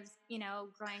lives, you know,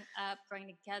 growing up, growing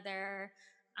together,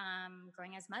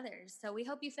 growing as mothers. So we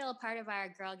hope you feel a part of our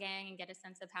girl gang and get a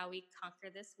sense of how we conquer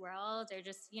this world, or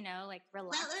just, you know, like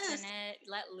relax in it,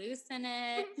 let loose in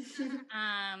it.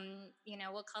 You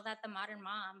know, we'll call that the modern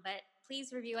mom, but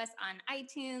please review us on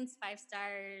iTunes. 5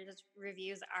 stars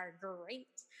reviews are great.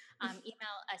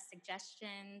 Email us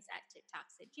suggestions at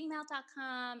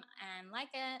tittalks@gmail.com, and like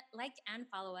and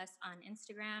follow us on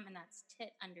Instagram, and that's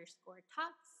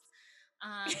tit_talks.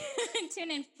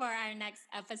 Tune in for our next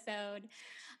episode.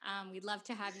 We'd love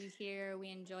to have you here. We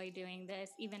enjoy doing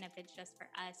this, even if it's just for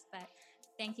us. But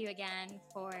thank you again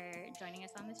for joining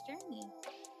us on this journey.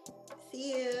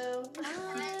 See you.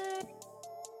 Bye.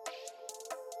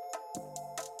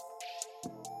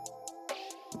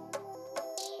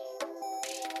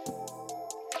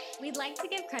 We'd like to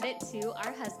give credit to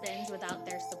our husbands. Without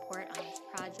their support on this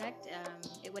project,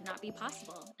 it would not be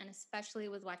possible, and especially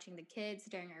with watching the kids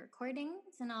during our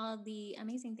recordings and all the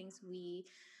amazing things we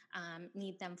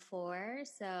need them for.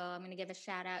 So I'm going to give a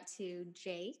shout out to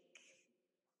Jake.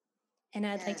 And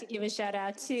I'd like to give a shout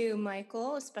out to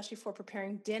Michael, especially for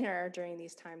preparing dinner during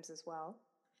these times as well.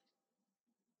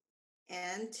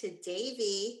 And to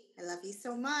Davey, I love you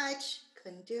so much.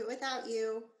 Couldn't do it without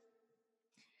you.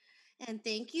 And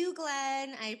thank you,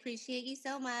 Glenn. I appreciate you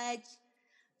so much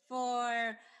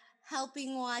for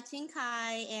helping Watching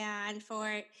Kai and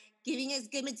for giving us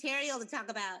good material to talk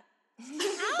about.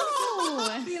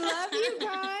 Ow! We love you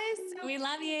guys. We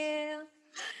love you.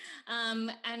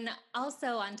 And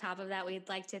also on top of that, we'd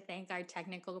like to thank our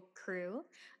technical crew,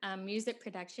 music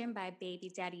production by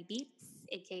Baby Daddy Beats,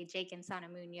 aka Jake and Sana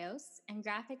Munoz, and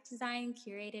graphic design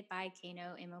curated by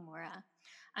Kano Imamura.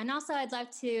 And also, I'd love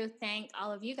to thank all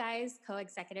of you guys,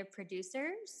 co-executive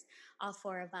producers, all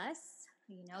 4 of us.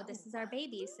 You know, this is our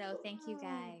baby, so thank you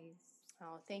guys.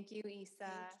 Oh, thank you, Isa.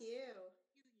 Thank you.